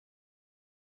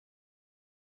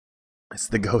It's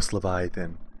the Ghost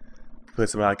Leviathan. Played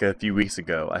some like a few weeks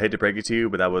ago. I hate to break it to you,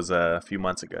 but that was a few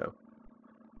months ago.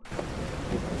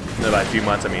 No, by a few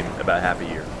months, I mean about half a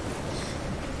year.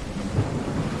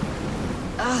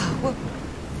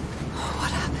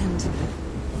 What happened?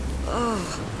 Oh,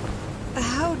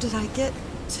 how did I get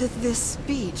to this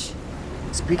beach?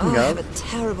 Speaking I have of, a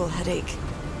terrible headache.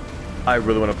 I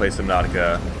really want to play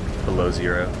Subnautica Below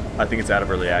Zero. I think it's out of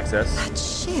early access. That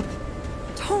ship,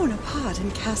 torn apart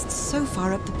and cast so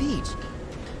far up the beach.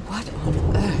 What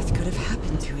on earth could have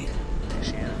happened to it?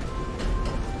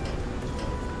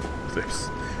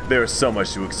 There's so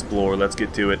much to explore. Let's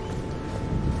get to it.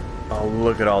 Oh,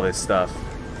 look at all this stuff.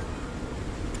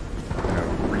 I'm gonna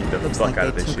read the Looks fuck like out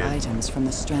of they this took shit. items from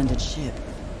the stranded ship.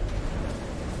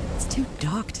 It's too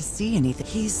dark to see anything.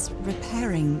 He's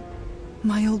repairing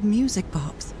my old music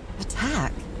box.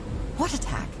 Attack? What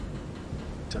attack?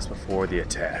 Just before the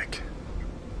attack.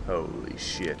 Holy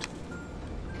shit.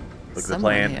 Look at the Someone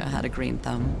plan. here had a green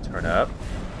thumb. Turn up.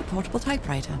 A portable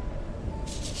typewriter.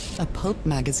 A pulp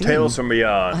magazine. Tales from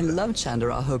Beyond. I love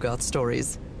Chandra Hogarth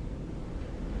stories.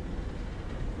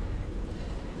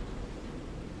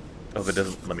 Oh, if it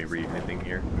doesn't let me read anything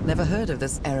here. Never heard of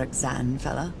this Eric Zan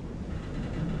fella.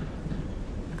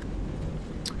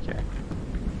 Okay.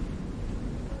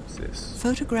 What's this?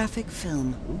 Photographic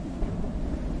film.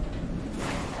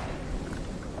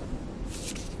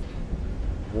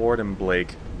 Ward and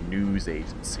Blake News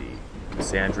Agency.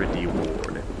 Cassandra D.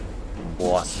 Ward.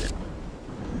 Boston.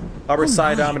 Albert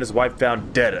Sidom and his wife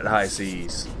found dead at high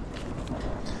seas.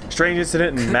 Strange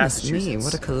incident in Massachusetts. Me,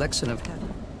 what a collection of...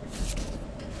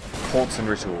 Cults and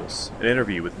Rituals. An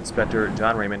interview with Inspector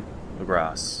John Raymond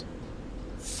LaGrasse.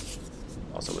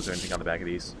 Also, was there anything on the back of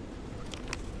these?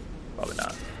 Probably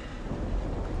not.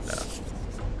 No.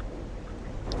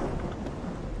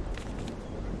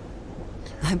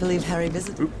 I believe Harry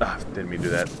visited... Oop, didn't mean to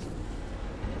do that.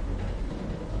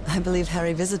 I believe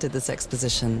Harry visited this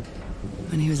exposition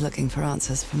when he was looking for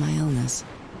answers for my illness.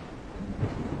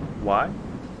 Why?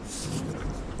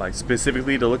 Like,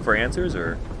 specifically to look for answers,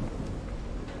 or...?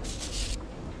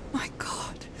 My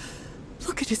God,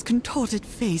 look at his contorted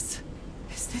face.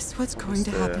 Is this what's going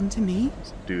to happen to me?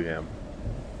 Let's do him.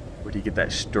 Where'd he get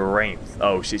that strength?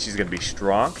 Oh shit, she's gonna be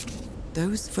strong?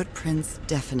 Those footprints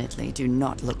definitely do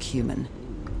not look human.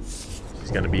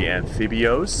 She's gonna be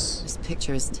amphibious. This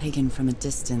picture is taken from a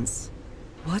distance.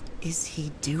 What is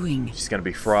he doing? She's gonna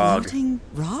be frog. Floating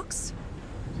rocks?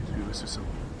 There's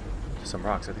some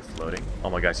rocks. Are they floating? Oh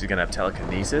my gosh, she's gonna have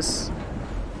telekinesis?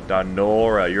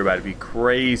 Donora, you're about to be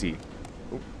crazy.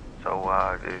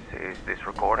 So, is this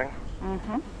recording?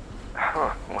 Mm-hmm.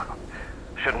 Well,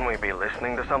 shouldn't we be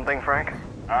listening to something, Frank?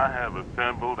 I have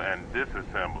assembled and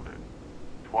disassembled it.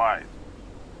 Twice.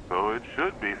 So it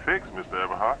should be fixed, Mr.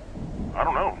 Everhart. I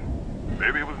don't know.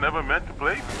 Maybe it was never meant to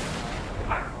play.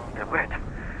 DeWitt,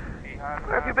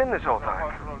 where have you been this whole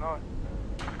time?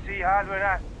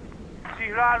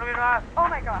 Oh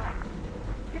my God.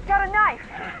 He's got a knife.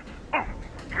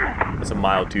 It's a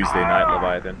mild Tuesday night,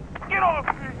 Leviathan. Get off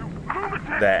me, you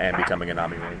lunatic! That and becoming an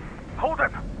Omni Wing. Hold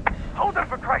it! Hold it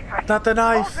for Christ's sake! Not the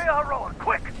knife! Aroa,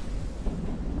 quick!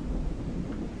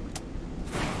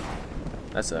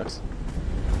 That sucks.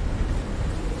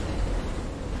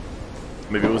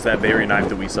 Maybe it was that very knife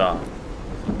that we saw.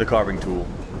 The carving tool.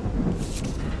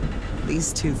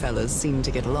 These two fellas seem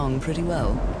to get along pretty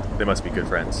well. They must be good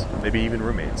friends. Maybe even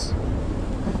roommates.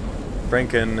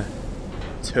 Frank and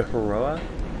Tihuroa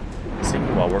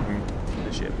singing while working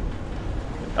the ship.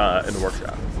 In the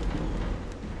workshop.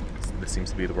 This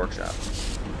seems to be the workshop.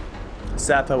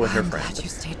 Sappho and her I'm friend. glad you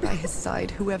stayed by his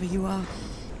side, whoever you are.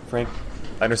 Frank,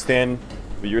 I understand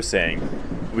what you're saying.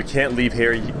 We can't leave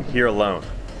Harry here alone.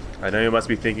 I know you must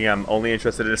be thinking I'm only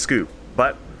interested in a scoop,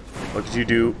 but what could you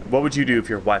do? What would you do if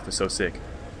your wife was so sick?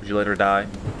 Would you let her die?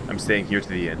 I'm staying here to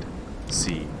the end.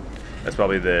 C. That's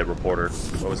probably the reporter.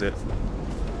 What was it?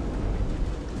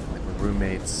 Like we're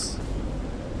roommates.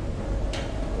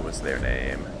 What was their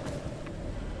name?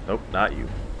 Nope, not you.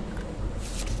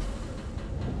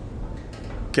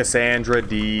 Cassandra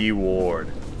D. Ward.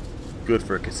 Good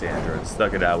for Cassandra.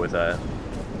 Stuck it out with our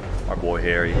boy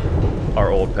Harry, our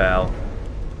old pal.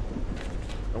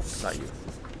 Nope, not you.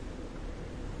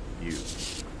 You.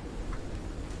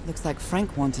 Looks like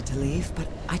Frank wanted to leave, but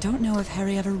I don't know if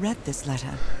Harry ever read this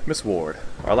letter. Miss Ward,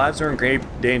 our lives are in grave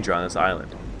danger on this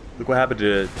island. Look what happened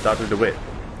to Dr. DeWitt.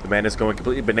 The man is going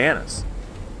completely bananas.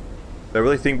 I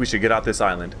really think we should get off this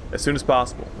island as soon as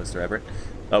possible, Mr. Everett.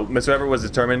 Mr. Everett was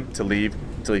determined to leave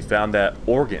until he found that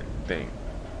organ thing.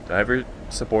 Do I ever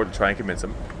support to try and convince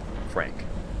him? Frank.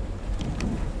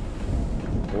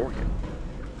 Organ.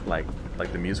 Like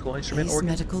the musical instrument These organ?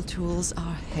 medical tools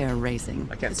are hair-raising.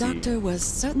 I can't The see. doctor was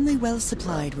certainly well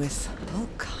supplied with all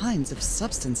kinds of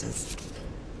substances.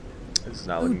 This is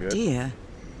not Oh looking good. dear.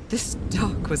 This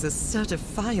doc was a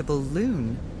certifiable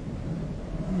loon.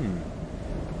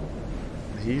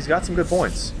 He's got some good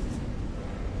points.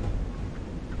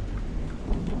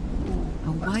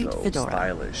 A white Let's go. fedora.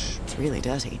 Stylish. It's really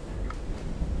dirty.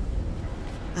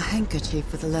 A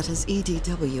handkerchief with the letters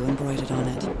EDW embroidered on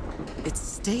it. It's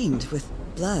stained with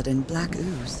blood and black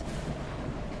ooze.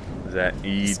 Is that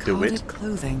E. Discarded DeWitt?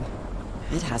 clothing.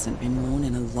 It hasn't been worn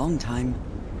in a long time.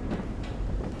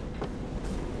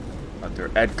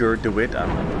 Dr. Edgar DeWitt? I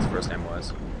don't know what his first name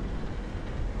was.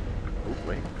 Oh,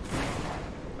 wait.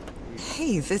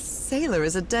 Hey, this sailor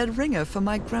is a dead ringer for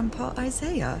my grandpa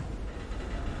Isaiah.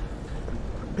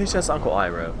 Bitch, that's Uncle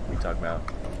Ira. What are you talking about?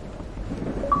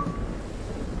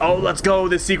 Oh, let's go!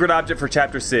 The secret object for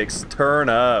Chapter 6. Turn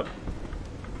up.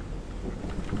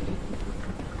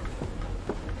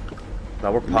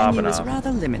 Now we're popping Menu is off.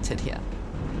 rather limited here.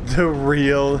 The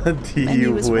real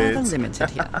Menu is rather DeWitt. limited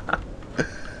here.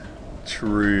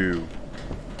 True.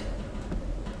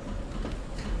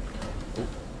 Oh,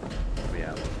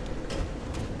 yeah.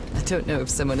 I don't know if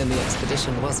someone in the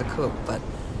expedition was a cook, but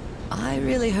I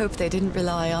really hope they didn't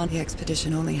rely on... The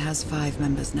expedition only has 5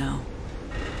 members now.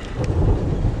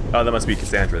 Oh, that must be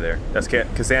Cassandra there. That's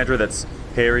Cassandra, that's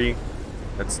Harry,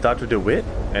 that's Dr. DeWitt,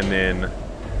 and then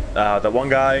that one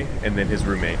guy, and then his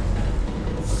roommate.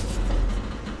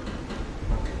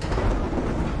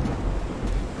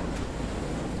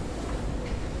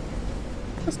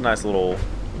 That's a nice little...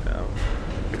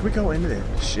 Can we go into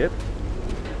the ship?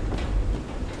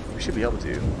 We should be able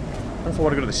to. I don't know if I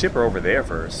want to go to the ship or over there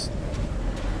first.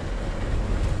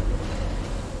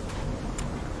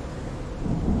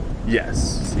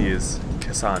 Yes, he is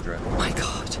Cassandra. Oh my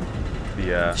god. The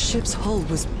The ship's hull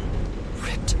was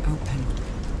ripped open.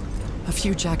 A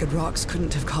few jagged rocks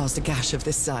couldn't have caused a gash of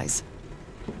this size.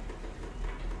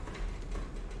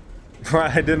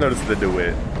 Right, I did notice the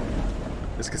DeWitt.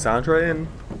 Is Cassandra in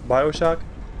BioShock?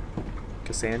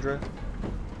 Cassandra?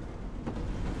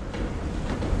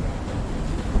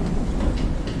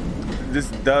 This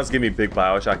does give me big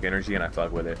BioShock energy and I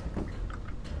fuck with it.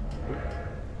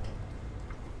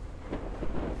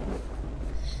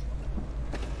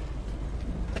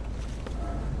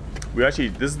 We actually,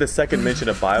 this is the second mention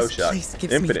of place BioShock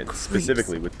gives me Infinite, creeps.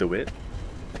 specifically with DeWitt,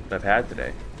 that I've had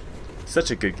today.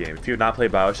 Such a good game. If you have not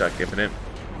played BioShock Infinite,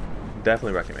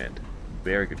 definitely recommend.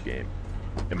 Very good game.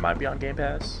 It might be on Game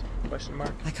Pass? Question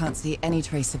mark. I can't see any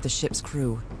trace of the ship's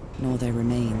crew, nor their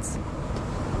remains.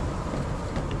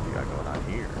 What we got going on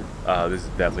here? This is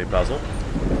definitely a puzzle.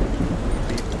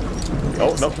 Oh,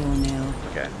 There's nope. a doornail.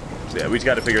 Okay. So yeah, we just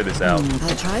got to figure this out.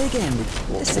 I'll try again.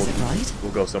 This isn't right.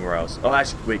 We'll go somewhere else. Oh,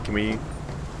 actually, wait, can we...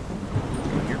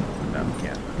 Here? No, we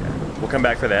can't. Okay. We'll come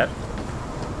back for that.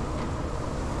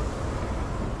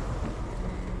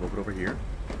 A little bit over here.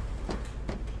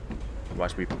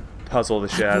 Watch me puzzle the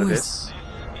shit out of this.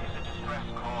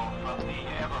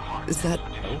 Is that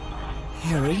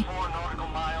Harry?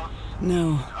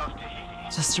 No,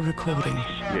 just a recording. You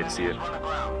hate to see it.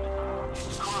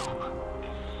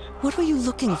 What were you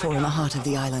looking for in the heart of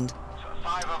the island?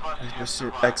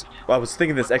 I was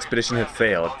thinking this expedition had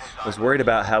failed. I was worried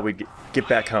about how we'd get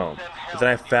back home. But then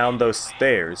I found those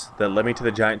stairs that led me to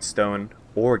the giant stone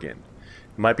organ.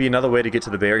 It might be another way to get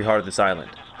to the very heart of this island.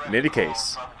 In any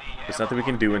case, there's nothing we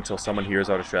can do until someone hears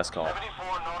our distress call.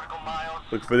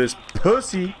 Look for this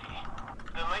pussy!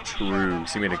 True.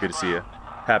 Seeming good to see you.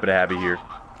 Happy to have you here.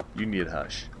 You need a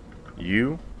hush.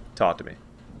 You, talk to me.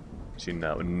 You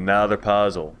know, another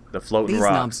puzzle. The floating These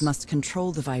rocks. knobs must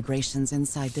control the vibrations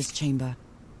inside this chamber.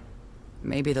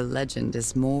 Maybe the legend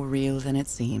is more real than it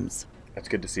seems. That's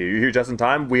good to see you. You're here just in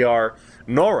time. We are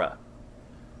Nora,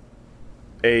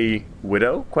 a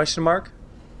widow, question mark,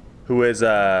 who is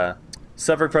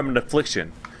suffering from an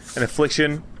affliction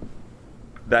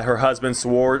that her husband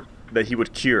swore that he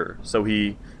would cure. So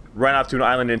he ran off to an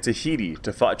island in Tahiti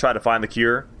to try to find the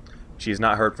cure. She has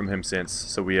not heard from him since,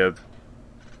 so we have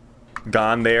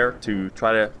gone there to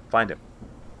try to find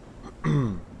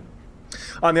him.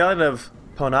 On the island of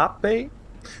Ponape,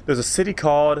 there's a city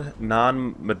called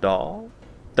Nan-Madal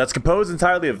that's composed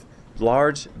entirely of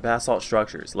large basalt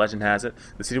structures. Legend has it,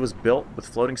 the city was built with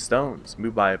floating stones,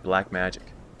 moved by black magic.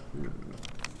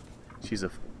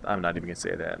 I'm not even gonna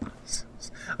say that.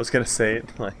 I was gonna say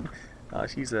it like,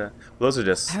 those are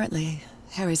just... Apparently,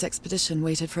 Harry's expedition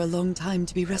waited for a long time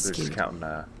to be They're rescued. just counting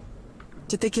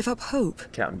Did they give up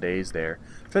hope? Counting days there.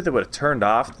 I feel they would have turned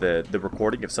off the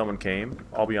recording if someone came,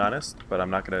 I'll be honest. But I'm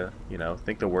not going to, you know,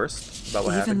 think the worst about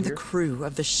what happened Even the here. crew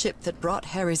of the ship that brought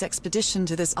Harry's expedition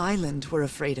to this island were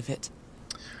afraid of it.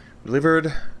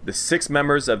 Delivered the 6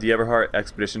 members of the Everhart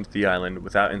expedition to the island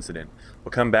without incident.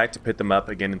 We'll come back to pick them up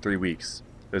again in 3 weeks.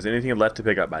 If there's anything left to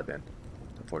pick up by then.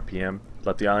 4 p.m.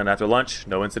 Left the island after lunch.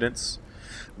 No incidents.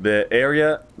 The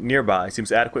area nearby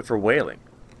seems adequate for whaling.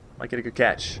 Might get a good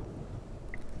catch.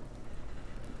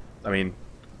 I mean,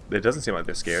 it doesn't seem like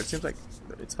they're scared. It seems like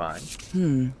it's fine.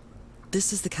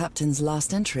 This is the captain's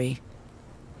last entry.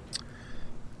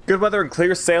 Good weather and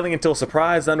clear sailing until a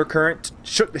surprise undercurrent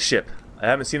shook the ship. I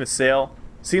haven't seen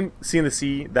seen the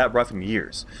sea that rough in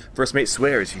years. First mate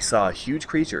swears he saw a huge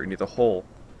creature near the hull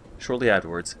shortly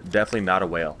afterwards. Definitely not a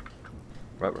whale.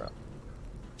 Ruh-roh.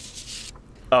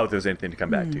 Oh, if there's anything to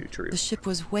come back to. True. The ship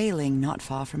was whaling not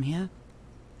far from here.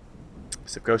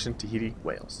 Pacific Ocean, Tahiti,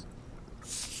 Wales.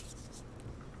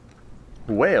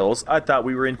 Wales? I thought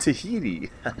we were in Tahiti.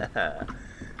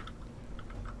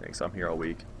 Thanks, I'm here all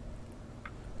week.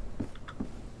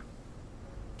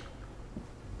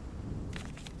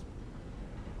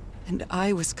 And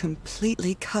I was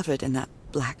completely covered in that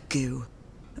black goo.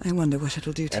 I wonder what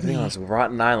it'll do to Everything me. on this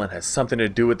rotten island has something to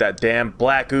do with that damn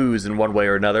black ooze in one way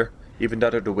or another. Even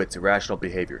Dr. DeWitt's irrational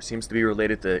behavior seems to be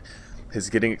related to his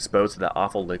getting exposed to that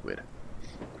awful liquid.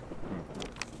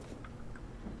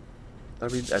 I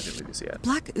didn't read this yet.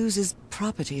 Black ooze's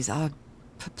properties are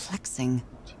perplexing.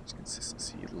 Change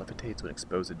consistency. It levitates when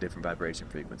exposed to different vibration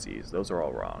frequencies. Those are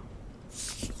all wrong.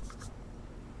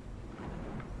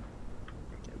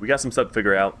 Okay, we got some stuff to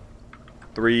figure out.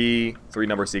 Three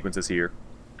number sequences here.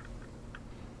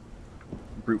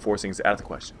 Brute forcing is out of the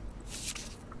question.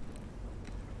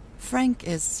 Frank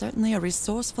is certainly a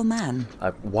resourceful man.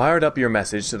 I've wired up your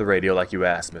message to the radio like you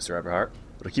asked, Mr. Everhart.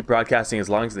 It'll keep broadcasting as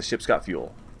long as the ship's got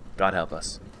fuel. God help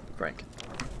us, Frank.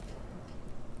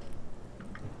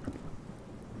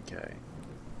 Okay.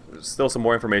 There's still some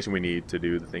more information we need to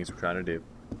do the things we're trying to do.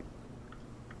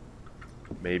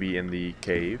 Maybe in the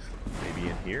cave. Maybe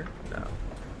in here? No.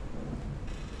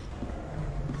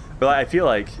 But I feel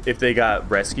like if they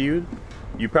got rescued,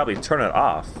 you probably turn it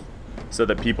off so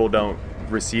that people don't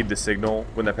receive the signal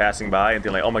when they're passing by and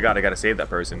they're like, oh my god, I gotta save that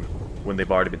person when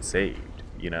they've already been saved,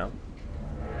 you know?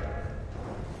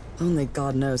 Only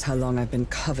God knows how long I've been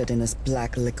covered in this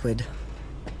black liquid.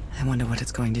 I wonder what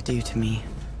it's going to do to me.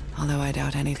 Although I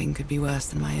doubt anything could be worse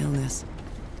than my illness.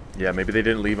 Yeah, maybe they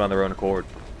didn't leave on their own accord.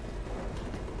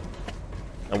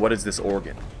 And what is this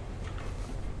organ?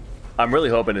 I'm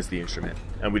really hoping it's the instrument.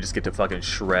 And we just get to fucking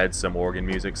shred some organ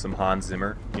music, some Hans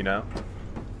Zimmer, you know?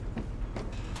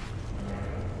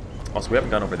 Also, we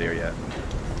haven't gone over there yet.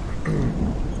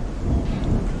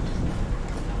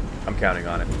 I'm counting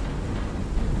on it.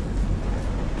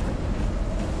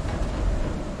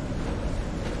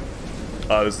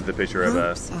 Oh, this is the picture of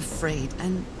Ropes are frayed,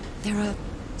 and there are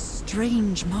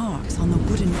strange marks on the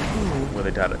wooden pole. where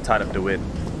they tied up DeWitt.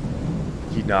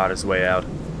 He gnawed his way out.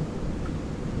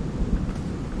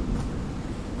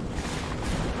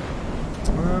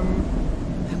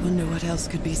 I wonder what else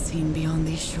could be seen beyond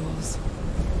these shores.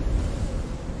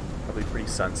 Probably pretty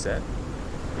sunset.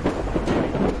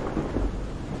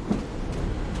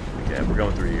 Okay, we're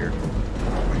going through here.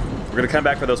 We're gonna come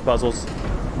back for those puzzles.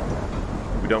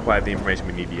 We don't quite have the information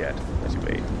we need yet.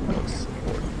 Actually, wait. That looks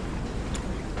important.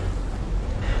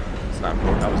 It's not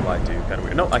important. I was lied to. Kind of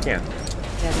weird. No, I can't.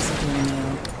 That is a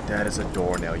doornail. That is a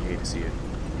doornail. You hate to see it.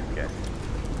 Okay.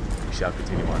 We shall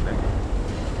continue on then.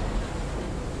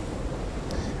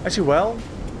 Actually, well,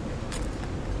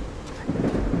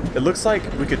 it looks like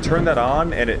we could turn that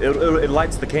on and it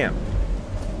lights the camp.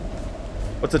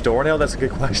 What's a doornail? That's a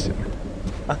good question.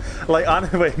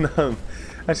 Like, wait, no.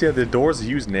 Actually, have the doors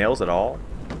use nails at all?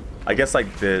 I guess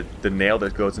like the nail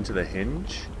that goes into the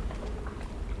hinge.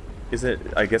 Is it?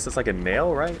 I guess it's like a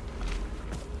nail, right?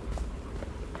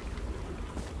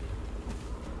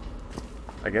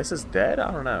 I guess it's dead.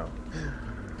 I don't know.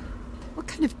 What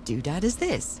kind of doodad is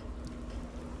this?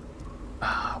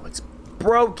 Oh, it's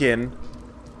broken.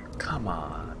 Come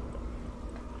on.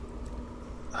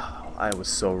 Oh, I was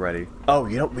so ready. Oh,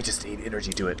 you know, we just need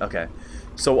energy to it. Okay.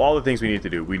 So all the things we need to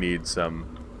do, we need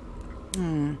some...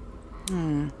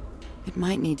 It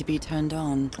might need to be turned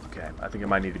on. Okay, I think it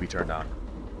might need to be turned on.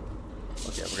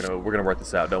 Okay, we're gonna work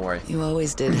this out, don't worry. You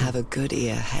always did have a good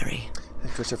ear, Harry.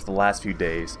 Especially for the last few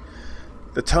days.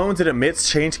 The tones it emits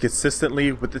change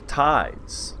consistently with the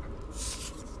tides.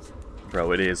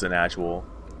 Bro, it is an actual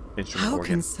instrument How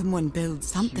organ. can someone build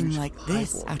something Huge like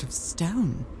this highboard. out of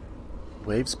stone?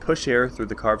 Waves push air through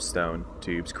the carved stone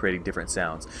tubes, creating different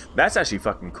sounds. That's actually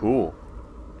fucking cool.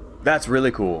 That's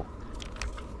really cool.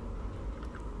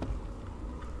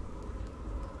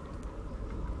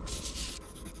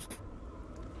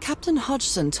 Captain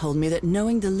Hodgson told me that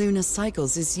knowing the lunar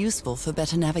cycles is useful for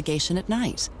better navigation at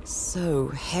night. So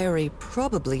Harry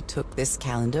probably took this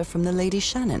calendar from the Lady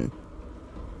Shannon.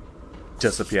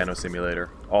 Just a piano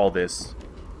simulator. All this.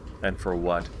 And for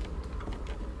what?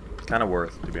 Kind of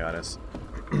worth, to be honest.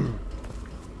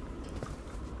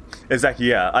 Exactly,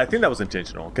 yeah. I think that was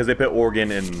intentional. Because they put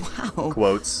organ in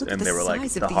quotes, and they were like,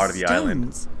 the heart of the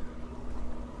island.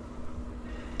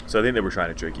 So I think they were trying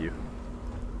to trick you.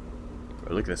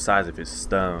 But look at the size of his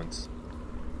stones.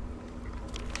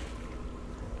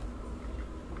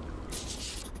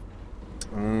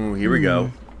 Ooh, here we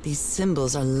go. These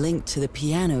symbols are linked to the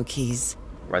piano keys.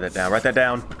 Write that down, write that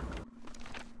down.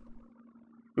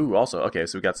 Ooh, also, okay,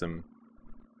 so we got some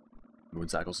moon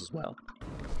cycles as well.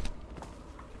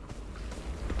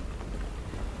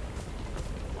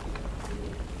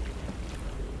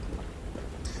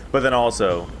 But then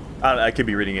also, I could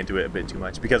be reading into it a bit too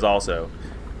much, because also,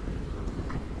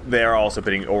 they're also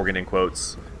putting organ in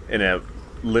quotes in a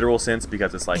literal sense,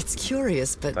 because it's like... It's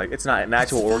curious, but... Like, it's not an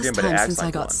actual organ, but it acts like one. It's the first time since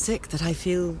I got sick that I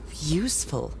feel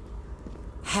useful.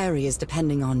 Harry is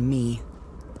depending on me,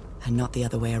 and not the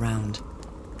other way around.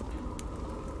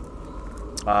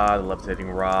 Ah, the levitating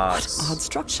rocks. What odd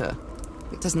structure.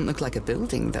 It doesn't look like a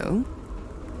building, though.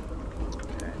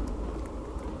 Okay.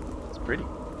 It's pretty.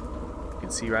 You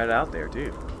can see right out there,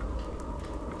 too.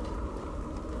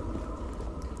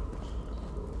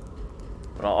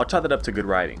 But I'll chalk that up to good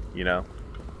writing, you know?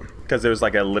 Because there's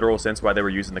like a literal sense why they were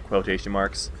using the quotation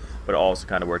marks, but it also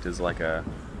kind of worked as like a,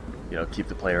 you know, keep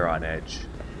the player on edge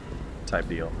type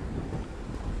deal.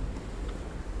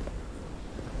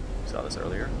 Saw this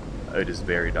earlier. It is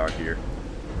very dark here.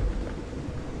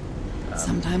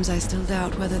 Sometimes I still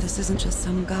doubt whether this isn't just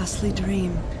some ghastly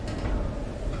dream.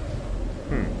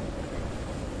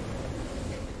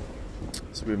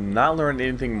 So we've not learned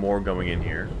anything more going in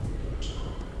here.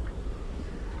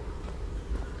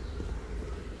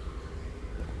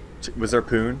 Was there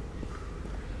Poon?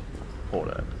 Hold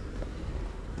up.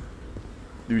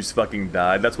 You just fucking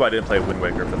died. That's why I didn't play Wind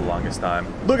Waker for the longest time.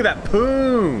 Look at that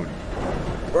Poon!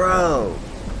 Bro!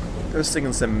 They're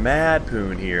singing some mad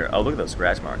Poon here. Oh, look at those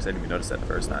scratch marks. I didn't even notice that the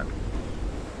first time.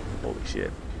 Holy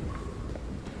shit.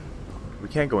 We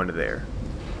can't go into there.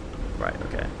 Right,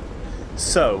 okay.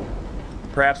 So,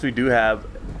 perhaps we do have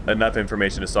enough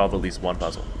information to solve at least one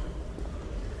puzzle.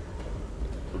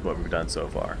 With what we've done so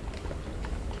far.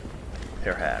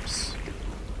 Perhaps.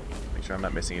 Make sure I'm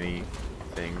not missing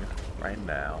anything right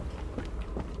now.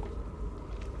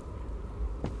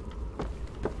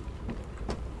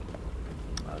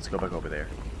 Let's go back over there.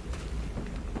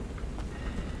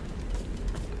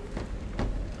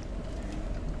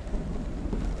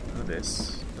 None of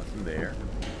this. Nothing there.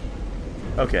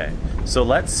 Okay, so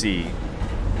let's see.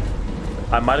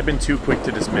 I might have been too quick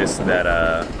to dismiss that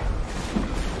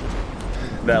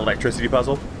that electricity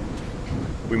puzzle.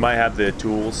 We might have the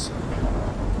tools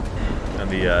and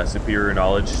the superior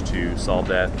knowledge to solve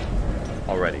that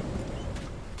already.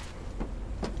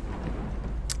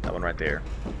 That one right there.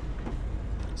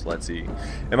 So let's see.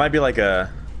 It might be like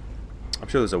a... I'm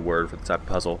sure there's a word for the type of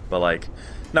puzzle, but like,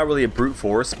 not really a brute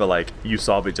force, but like, you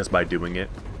solve it just by doing it.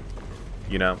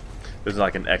 You know? There's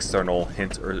like an external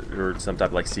hint or some type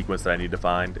of like sequence that I need to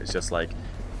find. It's just like,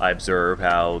 I observe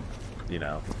how, you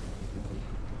know,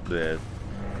 the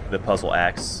puzzle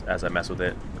acts as I mess with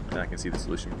it, and I can see the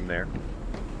solution from there.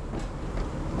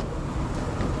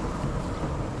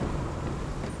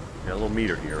 Got a little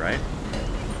meter here, right?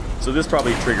 So this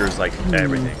probably triggers like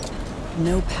everything.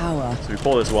 No power. So we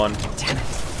pull this one. Damn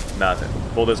it. Nothing.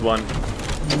 Pull this one.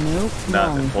 Nope.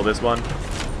 Nothing. Wrong. Pull this one.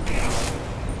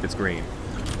 It's green.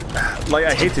 Like,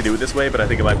 I hate to do it this way, but I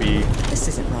think it might be... This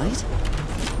isn't right.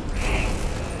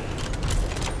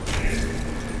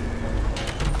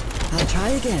 I'll try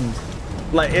again.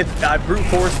 Like, I brute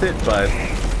forced it, but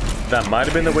that might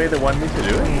have been the way they wanted me to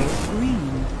do it.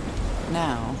 Green.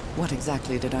 Now, what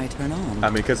exactly did I turn on? I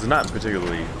mean, because it's not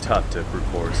particularly tough to brute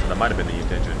force, and that might have been the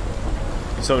intention.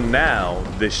 So now,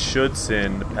 this should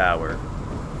send power.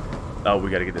 Oh, we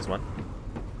gotta get this one.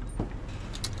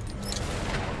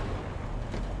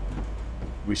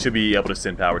 We should be able to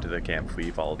send power to the camp if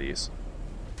we follow these.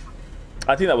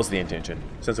 I think that was the intention,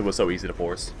 since it was so easy to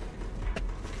force.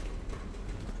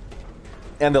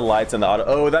 And the lights and the auto...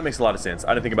 Oh, that makes a lot of sense.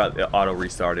 I didn't think about the auto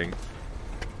restarting,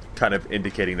 kind of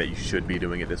indicating that you should be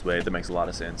doing it this way. That makes a lot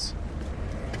of sense.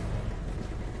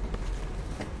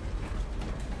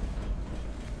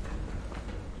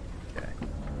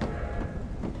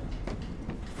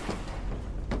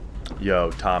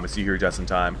 Yo, Thomas, you here just in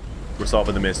time. We're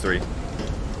solving the mystery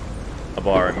of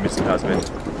our missing husband.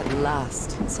 At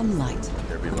last, some light.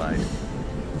 There be light.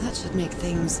 That should make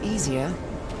things easier.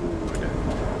 Good.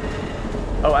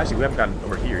 Oh, actually, we haven't gotten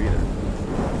over here either.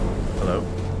 Hello?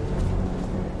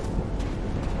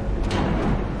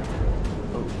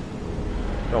 Oh.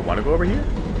 Don't want to go over here?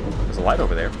 There's a light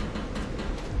over there.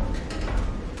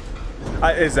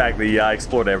 Exactly, yeah, I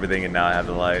explored everything and now I have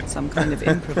the light. Some kind of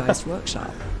improvised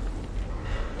workshop.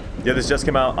 Yeah, this just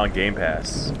came out on Game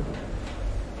Pass.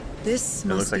 This It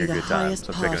looks must like be a the good time, highest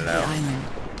so I'm part checking of it the out. island.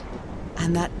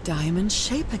 And that diamond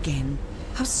shape again.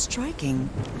 How striking.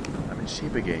 I'm in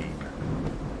shape again.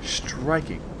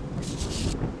 Striking.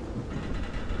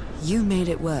 You made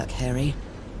it work, Harry.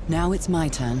 Now it's my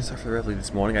turn. Sorry for the reveille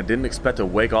this morning. I didn't expect to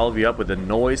wake all of you up with the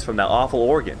noise from that awful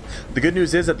organ. The good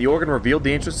news is that the organ revealed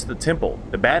the entrance to the temple.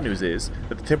 The bad news is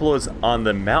that the temple is on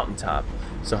the mountaintop.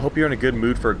 So I hope you're in a good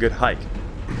mood for a good hike.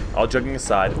 All joking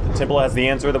aside, if the temple has the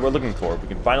answer that we're looking for, we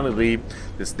can finally leave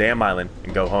this damn island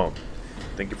and go home.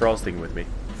 Thank you for all sticking with me.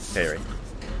 Harry.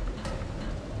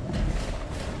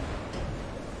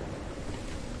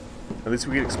 At least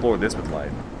we can explore this with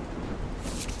light.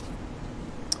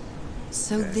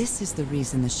 So this is the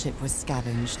reason the ship was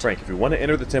scavenged. Frank, if we want to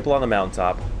enter the temple on the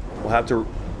mountaintop, we'll have to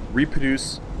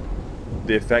reproduce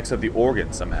the effects of the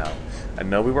organ somehow. I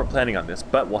know we weren't planning on this,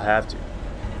 but we'll have to.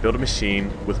 Build a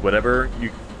machine with whatever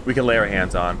we can lay our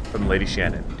hands on from Lady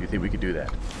Shannon. Do you think we could do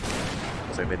that?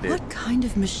 Looks like they did. What kind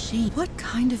of machine? What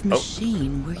kind of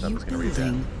machine were I you was gonna read that.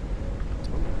 building?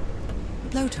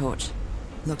 Blowtorch.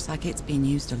 Looks like it's been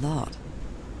used a lot.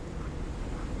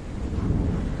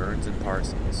 Burns and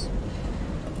Parsons.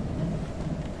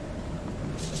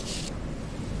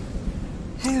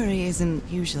 Harry isn't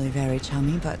usually very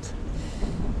chummy, but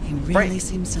he really Frank.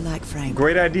 seems to like Frank.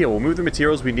 Great idea. We'll move the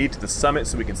materials we need to the summit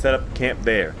so we can set up camp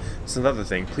there. This is another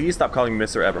thing. Please stop calling me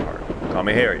Mr. Everhart. Call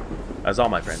me Harry, as all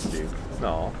my friends do.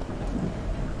 Aw.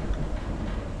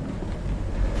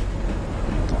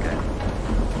 Okay.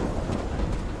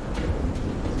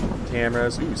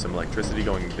 Cameras. Ooh, some electricity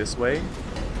going this way.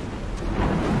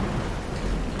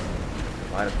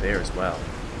 Light up there as well.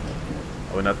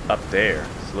 Oh, and up there.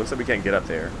 So it looks like we can't get up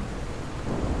there.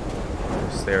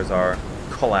 Stairs are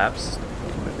collapsed.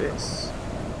 What is this?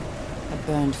 A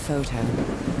burned photo.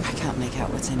 I can't make out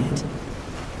what's in it.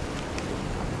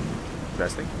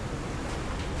 Interesting.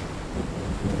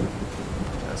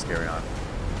 Let's carry on.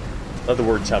 Love the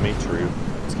word chummy. True.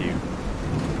 It's cute.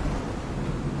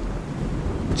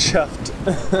 Chuffed.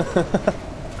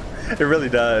 It really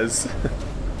does.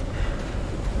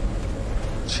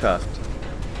 Chuffed.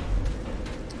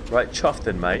 Right, chuffed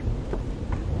then, mate.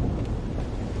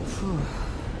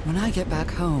 When I get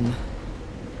back home,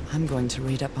 I'm going to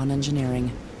read up on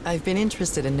engineering. I've been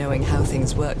interested in knowing how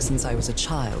things work since I was a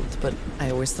child, but I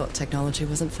always thought technology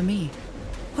wasn't for me.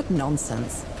 What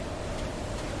nonsense.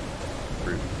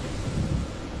 Rude.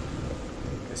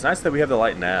 It's nice that we have the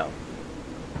light now.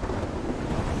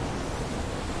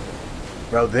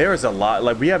 Bro, there's a lot.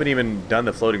 Like, we haven't even done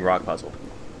the floating rock puzzle.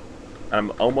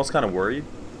 I'm almost kind of worried.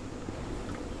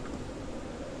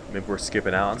 Maybe we're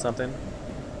skipping out on something.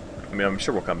 I mean, I'm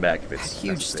sure we'll come back if it's That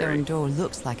huge necessary. stone door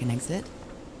looks like an exit.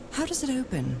 How does it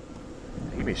open?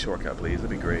 Give me a shortcut, please. That'd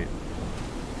be great.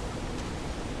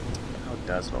 How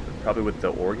does it open? Probably with the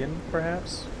organ,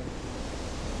 perhaps?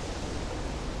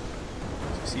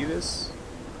 Do you see this?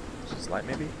 Just light,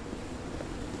 maybe?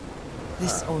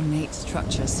 This ornate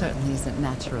structure certainly isn't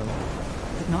natural,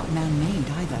 but not man-made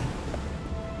either.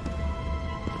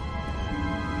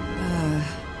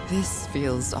 This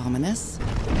feels ominous.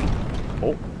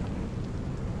 Oh.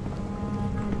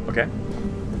 Okay.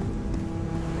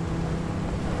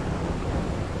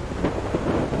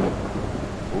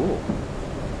 Ooh.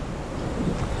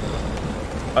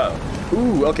 Uh-oh.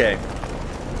 Ooh, okay.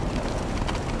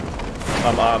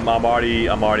 I'm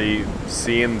already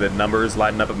seeing the numbers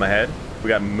lighting up in my head. We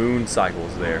got moon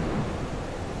cycles there.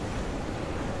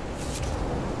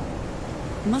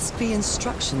 Must be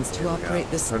instructions to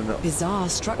operate this Turn the bizarre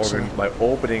structure. Organ by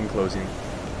opening, closing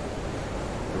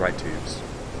the right tubes.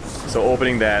 So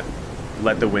opening that,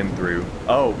 let the wind through.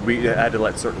 Oh, we had to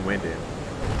let certain wind in.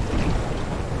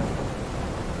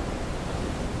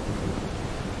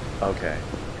 Okay.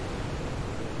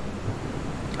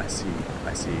 I see.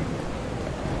 I see.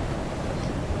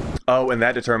 Oh, and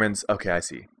that determines... Okay, I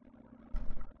see.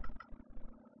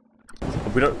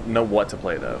 We don't know what to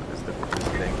play, though, is the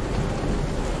thing.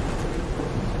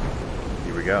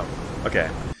 Here we go. Okay.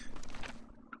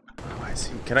 Oh, I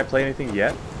see. Can I play anything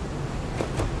yet?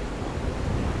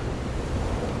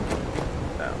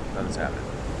 No, nothing's happening.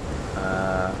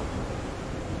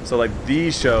 So like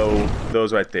these show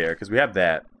those right there because we have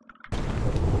that.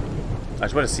 I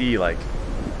just want to see like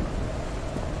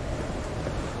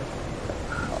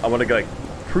I want to get like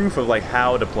proof of like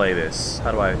how to play this.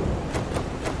 How do I?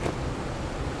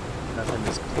 Nothing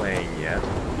is playing yet.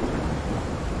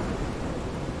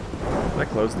 Did I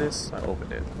close this? I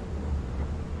opened it.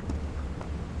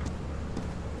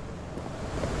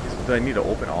 Do I need to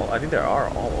open all? I think they are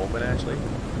all open actually.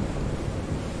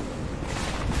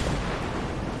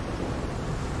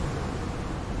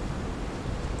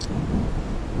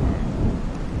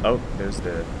 Oh, there's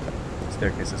the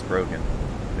staircase is broken.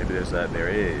 Maybe there's that. There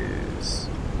is.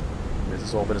 This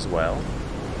is open as well.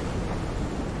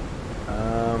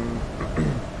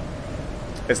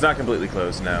 It's not completely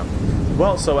closed now.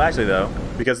 Well, so actually though,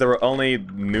 because there were only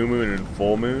new moon and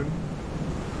full moon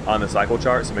on the cycle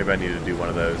chart, so maybe I need to do one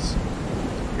of those.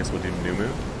 I guess we'll do new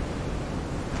moon.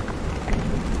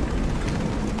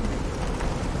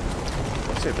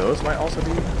 Let's say those might also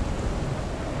be.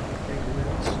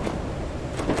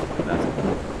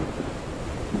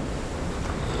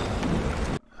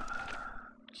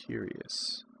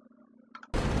 Curious.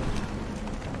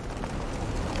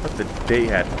 But the date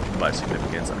had much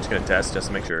significance. I'm just gonna test just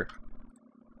to make sure.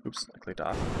 Oops, I clicked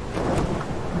off.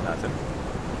 Nothing.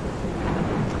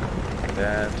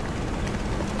 That.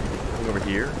 Look over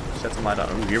here. Shed some light on.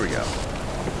 Ooh, here we go.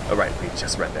 Oh right, we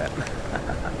just read that.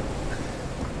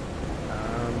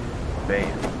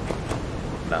 Bam.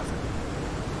 Nothing.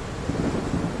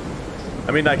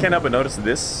 I mean, I can't help but notice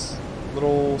this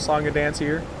little song and dance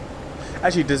here.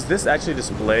 Actually, does this actually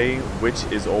display which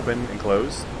is open and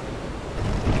closed?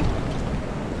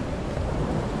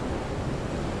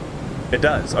 It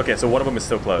does. Okay, so one of them is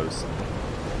still closed.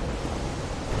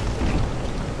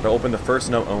 But I opened the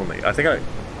first note only. I think I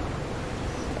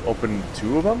opened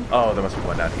two of them? Oh, there must be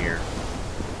one down here.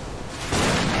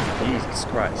 Jesus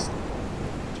Christ.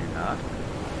 Do not.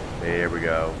 There we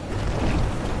go.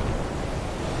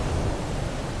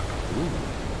 Ooh.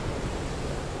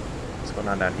 What's going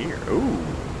on down here? Ooh.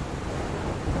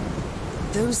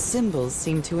 Those symbols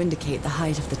seem to indicate the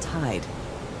height of the tide.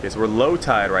 Okay, so we're low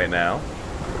tide right now.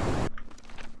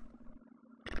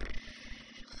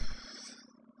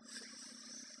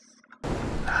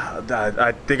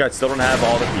 I think I still don't have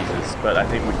all the pieces, but I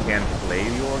think we can play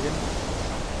the organ.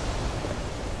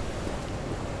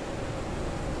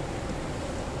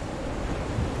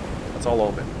 It's all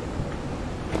open.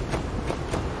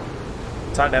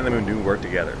 Tide and the moon do work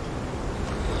together.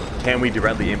 Can we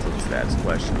directly influence that? Is the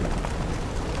question.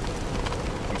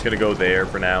 I'm just gonna go there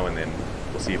for now, and then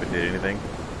we'll see if it did anything.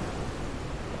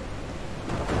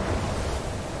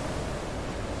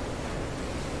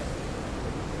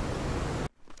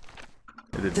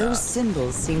 It did Those not.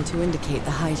 symbols seem to indicate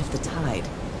the height of the tide.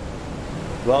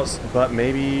 Well, but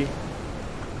maybe,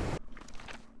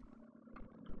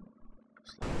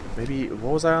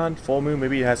 what was I on? Full moon?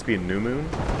 Maybe it has to be a new moon.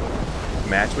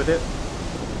 Match with it.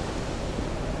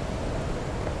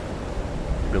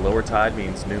 The lower tide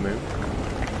means new moon.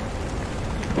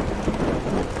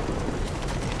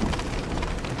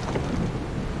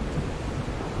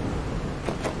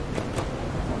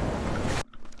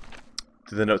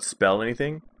 Do the notes spell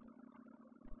anything?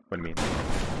 What do you mean?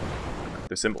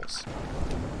 They're symbols.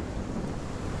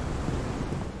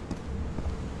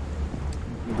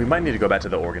 We might need to go back to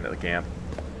the organ at the camp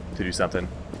to do something.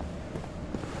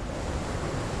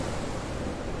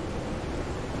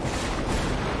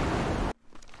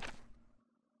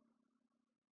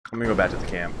 I'm gonna go back to the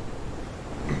camp.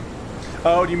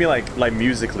 Oh, do you mean like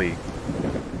musically?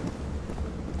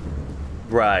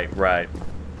 Right.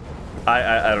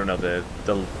 I don't know the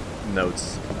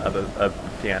notes of a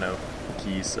piano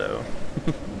keys, so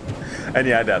and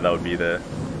yeah, I doubt that would be a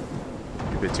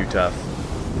bit too tough.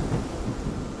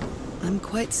 I'm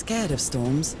quite scared of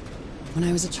storms. When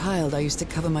I was a child, I used to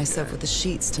cover myself with the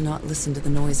sheets to not listen to the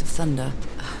noise of thunder.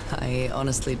 I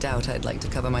honestly doubt I'd like to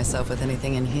cover myself with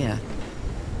anything in here.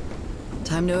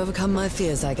 Time to overcome my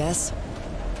fears, I guess.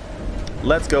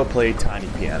 Let's go play tiny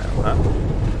piano, huh?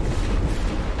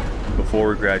 Before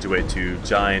we graduate to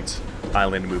giant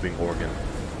island moving organ.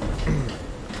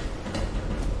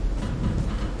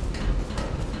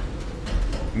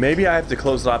 Maybe I have to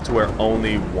close it off to where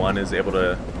only one is able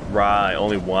to ride,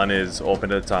 only one is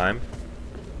open at a time.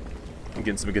 I'm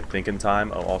getting some good thinking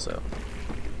time. Oh, also,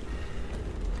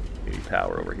 need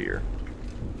power over here.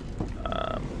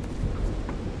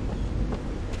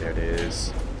 There it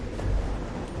is.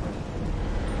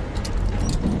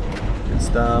 Good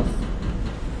stuff.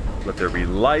 Let there be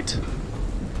light,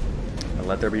 and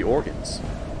let there be organs,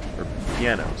 or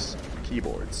pianos,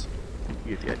 keyboards.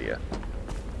 You get the idea.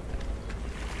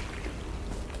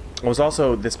 There was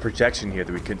also this projection here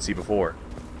that we couldn't see before.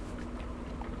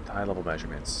 High level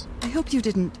measurements. I hope you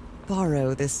didn't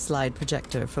borrow this slide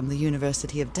projector from the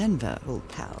University of Denver, old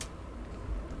pal.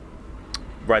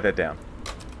 Write that down.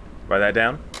 Write that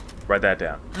down. Write that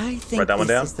down. I think Write that one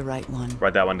down. this is the right one.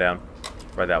 Write that one down.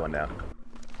 Write that one down.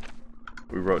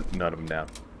 We wrote none of them down.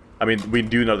 I mean, we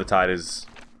do know the tide is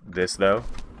this, though.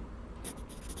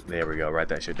 There we go. Write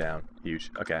that shit down.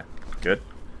 Huge. Okay. Good.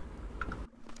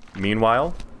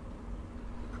 Meanwhile...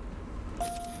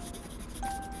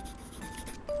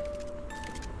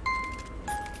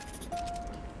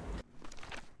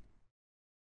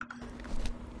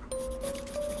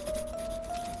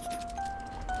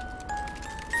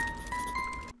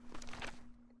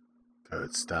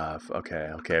 Good stuff.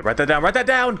 Okay, okay. Write that down. Write that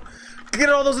down! Get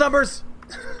all those numbers!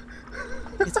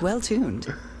 It's well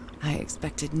tuned. I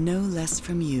expected no less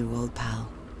from you, old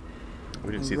pal.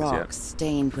 We didn't see Rock this yet.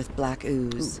 stained with black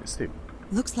ooze. Ooh, Steve.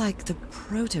 Looks like the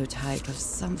prototype of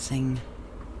something.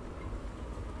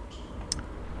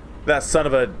 That son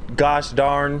of a gosh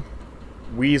darn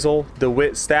weasel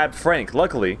DeWitt stabbed Frank.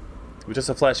 Luckily, it was just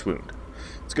a flesh wound.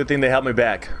 It's a good thing they helped me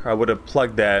back, or I would have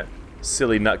plugged that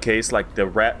silly nutcase like the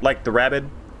rabid.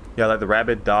 Yeah, like the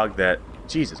rabid dog that...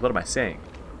 Jesus, what am I saying?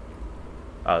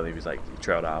 Oh, he was like, he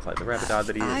trailed off like the rabid dog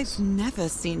that he is. I've never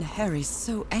seen Harry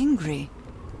so angry.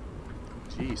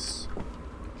 Jeez.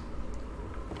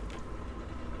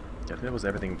 Yeah, I think that was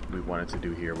everything we wanted to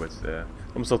do here with...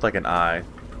 almost looked like an eye.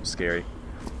 It was scary.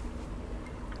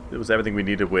 It was everything we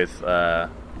needed with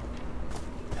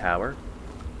power.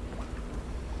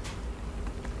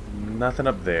 Nothing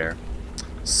up there.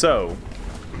 So,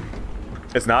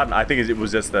 it's not... I think it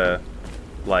was just the,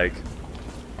 like,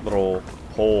 little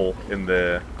hole in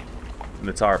the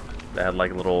tarp that had,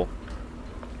 like, a little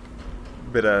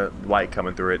bit of light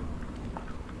coming through it.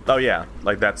 Oh, yeah.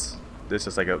 Like, this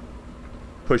just, like, a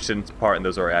pushed-in part, and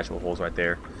those are actual holes right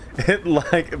there. It,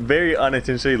 like, very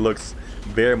unintentionally looks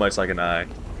very much like an eye.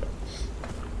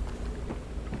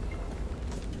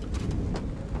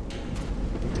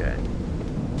 Okay.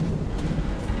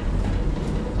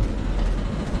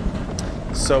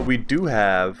 So we do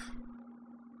have...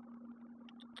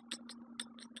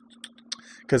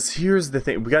 Because here's the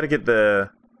thing. We got to get the...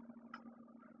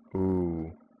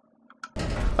 Ooh.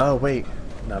 Oh, wait.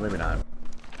 No, maybe not.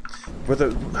 Were the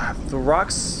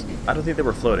rocks... I don't think they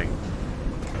were floating.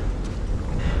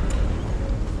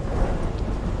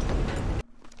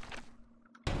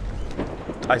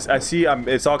 I see...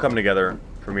 it's all coming together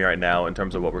for me right now in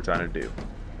terms of what we're trying to do.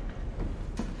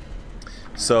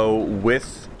 So,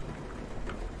 with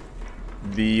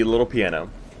the little piano,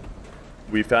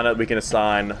 we found out we can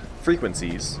assign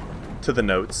frequencies to the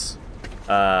notes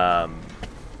of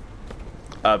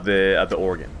the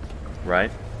organ,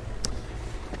 right?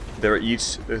 They're each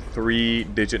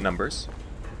 3-digit numbers.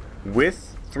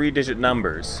 With 3-digit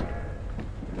numbers,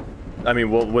 I mean,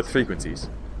 well, with frequencies,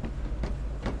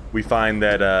 we find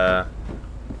that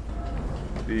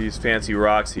these fancy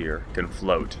rocks here can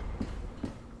float.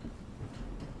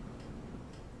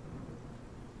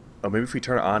 Oh, maybe if we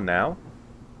turn it on now?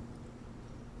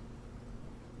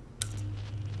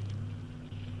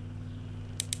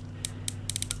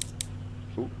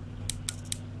 Ooh.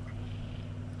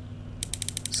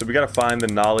 So we gotta find the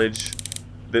knowledge,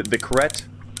 the correct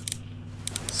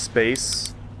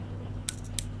space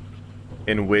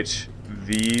in which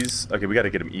these... Okay, we gotta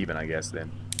get them even, I guess,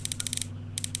 then.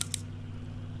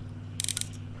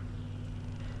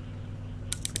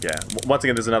 Yeah, once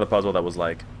again, there's another puzzle that was,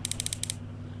 like,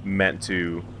 meant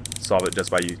to solve it just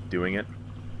by you doing it.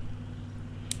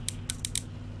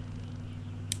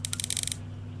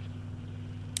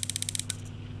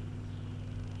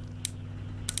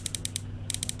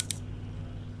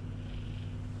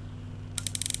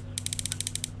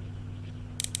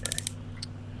 Okay.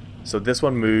 So this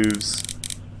one moves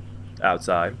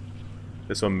outside.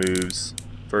 This one moves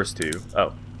first two.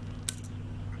 Oh.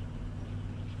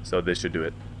 So this should do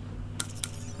it.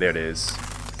 There it is.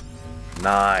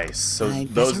 Nice. So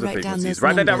those are the frequencies.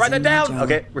 Write that down. Write that down.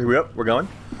 Okay, we're going.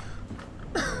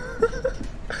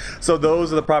 So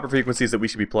those are the proper frequencies that we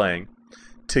should be playing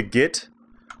to get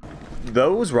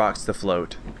those rocks to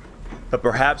float. But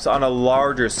perhaps on a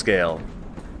larger scale,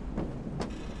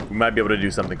 we might be able to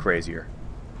do something crazier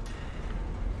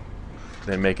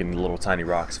than making little tiny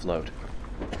rocks float.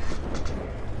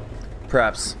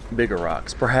 Perhaps bigger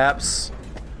rocks. Perhaps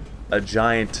a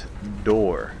giant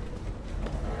door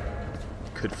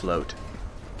could float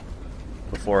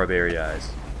before our very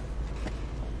eyes.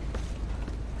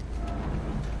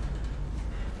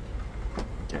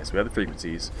 Okay, so we have the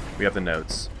frequencies, we have the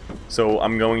notes. So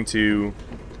I'm going to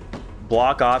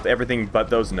block off everything but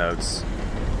those notes,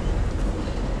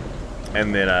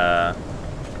 and then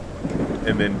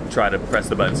try to press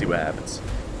the button and see what happens.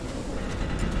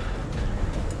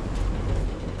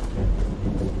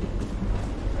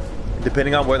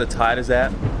 Depending on where the tide is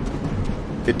at,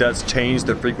 it does change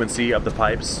the frequency of the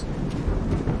pipes.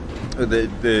 Or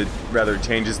rather, it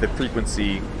changes the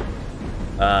frequency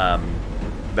that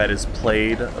is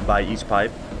played by each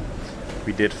pipe.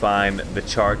 We did find the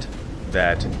chart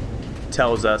that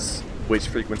tells us which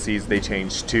frequencies they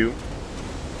change to.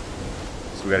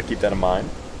 So we got to keep that in mind.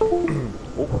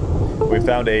 Oh, we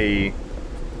found a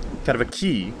kind of a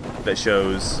key that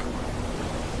shows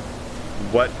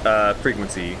what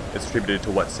frequency is attributed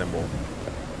to what symbol.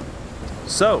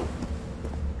 So,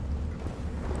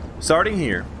 starting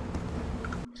here,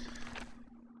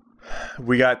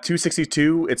 we got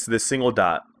 262. It's the single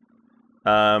dot.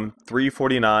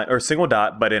 349 or single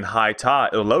dot, but in high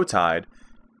tide or low tide,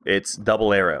 it's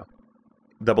double arrow.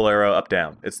 Double arrow up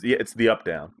down. It's the up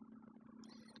down.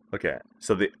 Okay,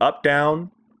 so the up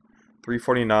down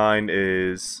 349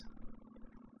 is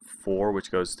 4,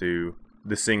 which goes to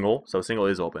the single. So single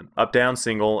is open. Up down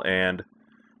single, and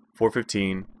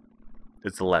 415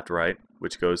 is the left right,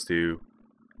 which goes to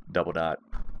double dot.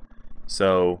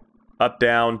 So up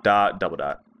down dot double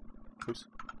dot. Oops.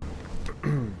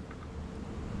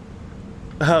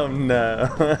 Oh no.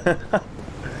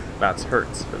 That's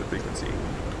hertz for the frequency.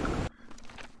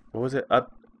 What was it?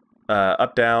 Up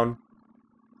down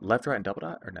left right and double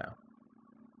dot, or no?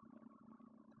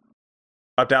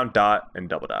 Up down dot and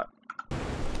double dot.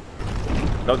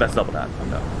 No, that's double dot. Oh,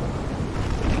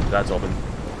 no. That's open.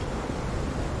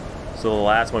 So the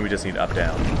last one we just need up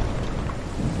down.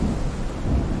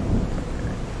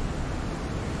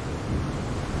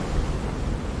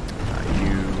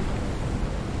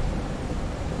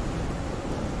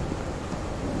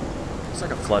 It's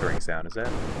like a fluttering sound, is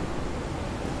that?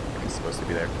 It's supposed to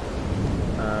be there.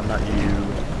 Not you.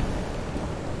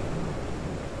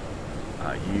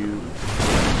 You.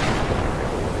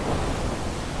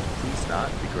 Please not.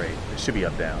 Be great. It should be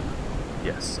up down.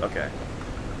 Yes. Okay.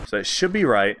 So it should be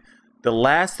right. The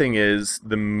last thing is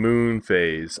the moon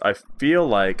phase. I feel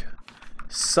like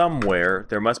somewhere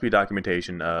there must be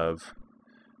documentation of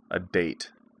a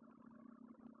date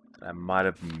that I might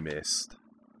have missed.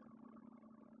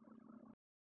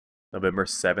 November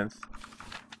 7th,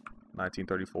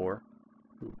 1934.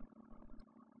 Ooh.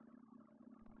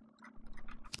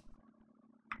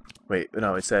 Wait,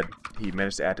 no, it said he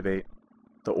managed to activate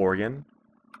the organ.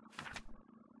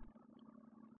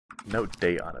 No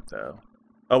date on it, though.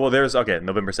 Oh, well, there's... Okay,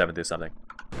 November 7th is something.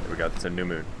 There we go, it's a new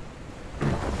moon.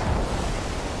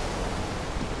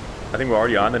 I think we're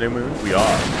already on the new moon. We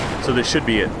are. So this should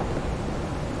be it.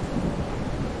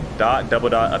 Dot, double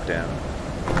dot, up, down.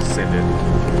 Send it.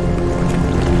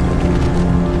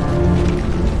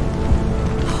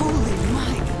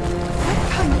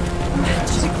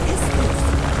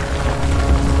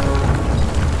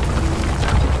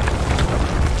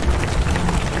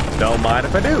 Don't mind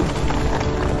if I do.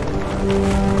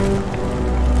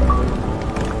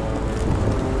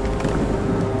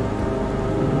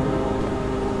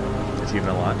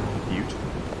 Achievement unlocked. Huge.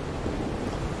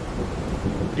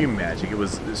 Pretty magic. It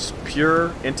was this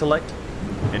pure intellect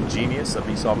and genius of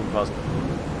me solving the puzzle.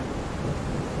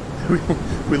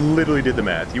 We literally did the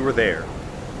math. You were there.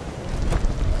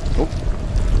 Oh.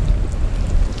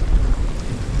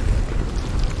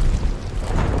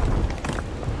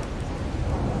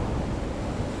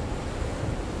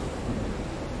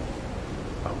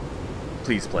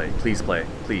 Please play, please play,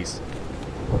 please.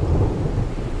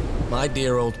 My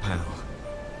dear old pal,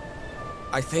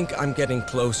 I think I'm getting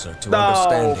closer to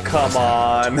understanding. Oh, come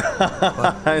on.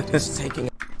 But it is taking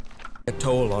a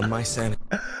toll on my sanity.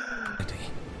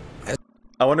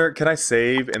 I wonder, can I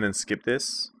save and then skip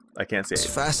this? I can't save. As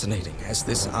fascinating as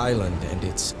this island and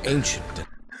its ancient... I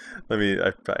probably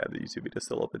have the YouTube video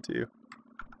still open to you.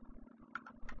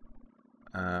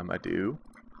 I do.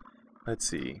 Let's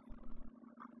see.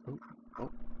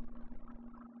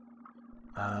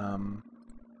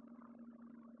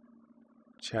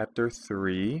 Chapter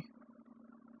 3.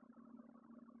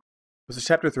 Was it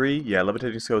chapter 3? Yeah,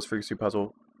 levitating skills, frequency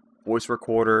puzzle, voice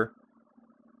recorder.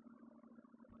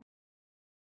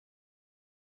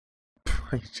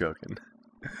 Are you joking?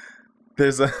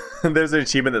 There's an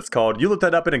achievement that's called "You looked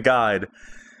that up in a guide."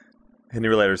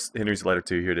 Henry's letter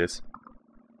 2. Here it is.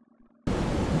 That's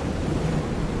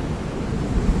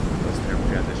a terrible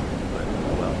transition, but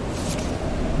oh well.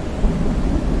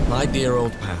 My dear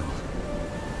old pal,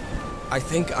 I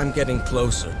think I'm getting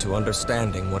closer to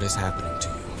understanding what is happening to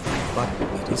you, but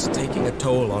it is taking a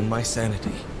toll on my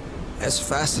sanity, As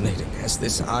fascinating as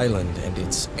this island and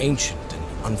its ancient and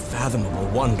unfathomable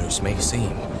wonders may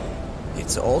seem,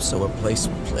 it's also a place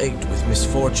plagued with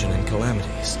misfortune and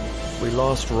calamities. We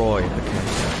lost Roy at the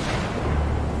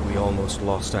campsite. We almost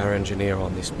lost our engineer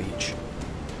on this beach.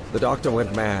 The doctor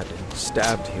went mad and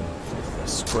stabbed him with a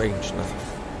strange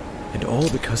knife. And all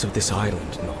because of this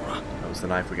island, Nora. That was the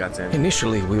knife we got in.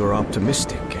 Initially, we were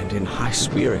optimistic and in high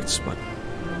spirits, but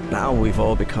now we've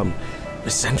all become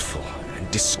resentful and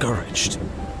discouraged.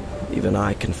 Even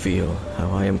I can feel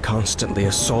how I am constantly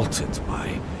assaulted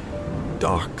by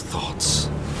dark thoughts.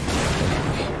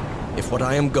 Anyway, if what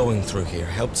I am going through here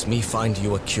helps me find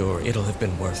you a cure, it'll have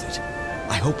been worth it.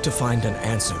 I hope to find an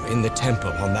answer in the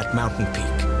temple on that mountain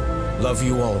peak. Love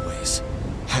you always,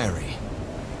 Harry.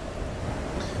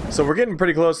 So we're getting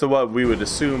pretty close to what we would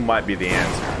assume might be the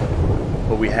answer.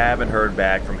 But we haven't heard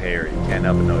back from Harry. Can't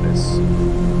help but notice.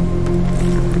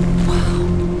 Wow.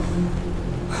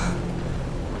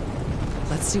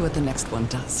 Let's see what the next one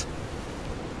does.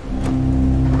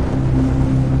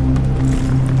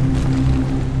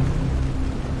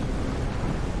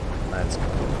 Let's go.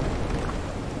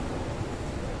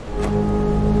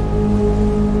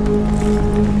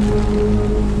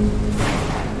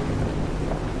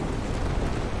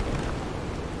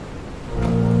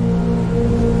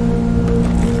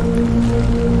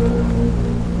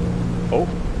 Oh,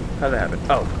 how'd that happen?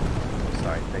 Oh,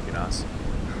 sorry, thank you, Nos.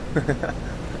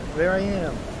 There I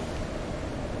am.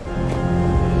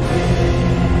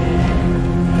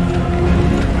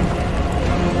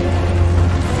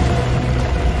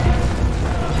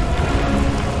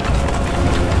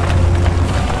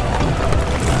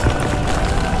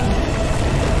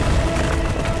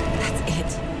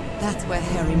 That's where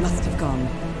Harry must have gone.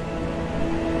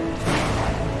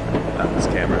 This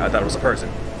camera. I thought it was a person.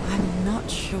 I'm not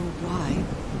sure why,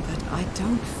 but I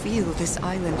don't feel this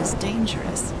island is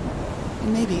dangerous.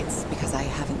 Maybe it's because I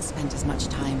haven't spent as much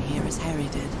time here as Harry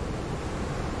did.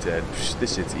 Dead.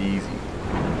 This shit's easy.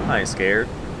 I ain't scared.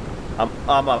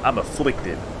 I'm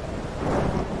afflicted.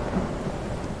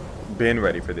 Been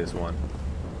ready for this one.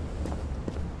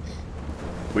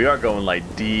 We are going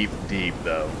like deep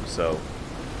though, so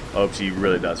I hope she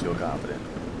really does feel confident.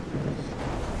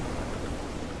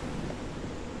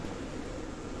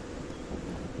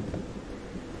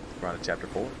 We're on to chapter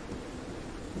 4.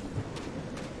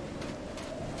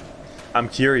 I'm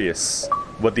curious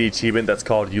what the achievement that's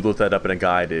called "You Looked That Up in a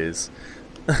Guide" is.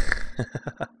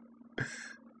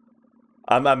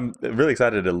 I'm really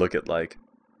excited to look at like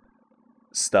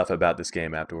stuff about this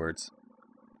game afterwards.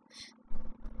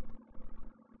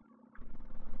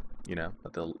 You know,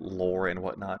 the lore and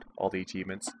whatnot, all the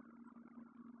achievements.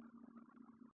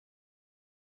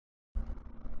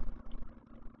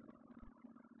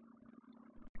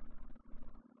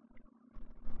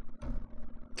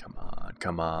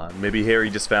 Come on. Maybe Harry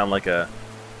just found like a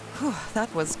Whew,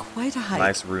 that was quite a hike.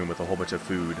 nice room with a whole bunch of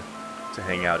food to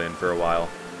hang out in for a while.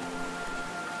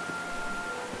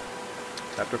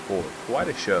 Chapter 4. Quite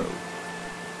a show,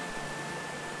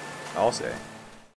 I'll say.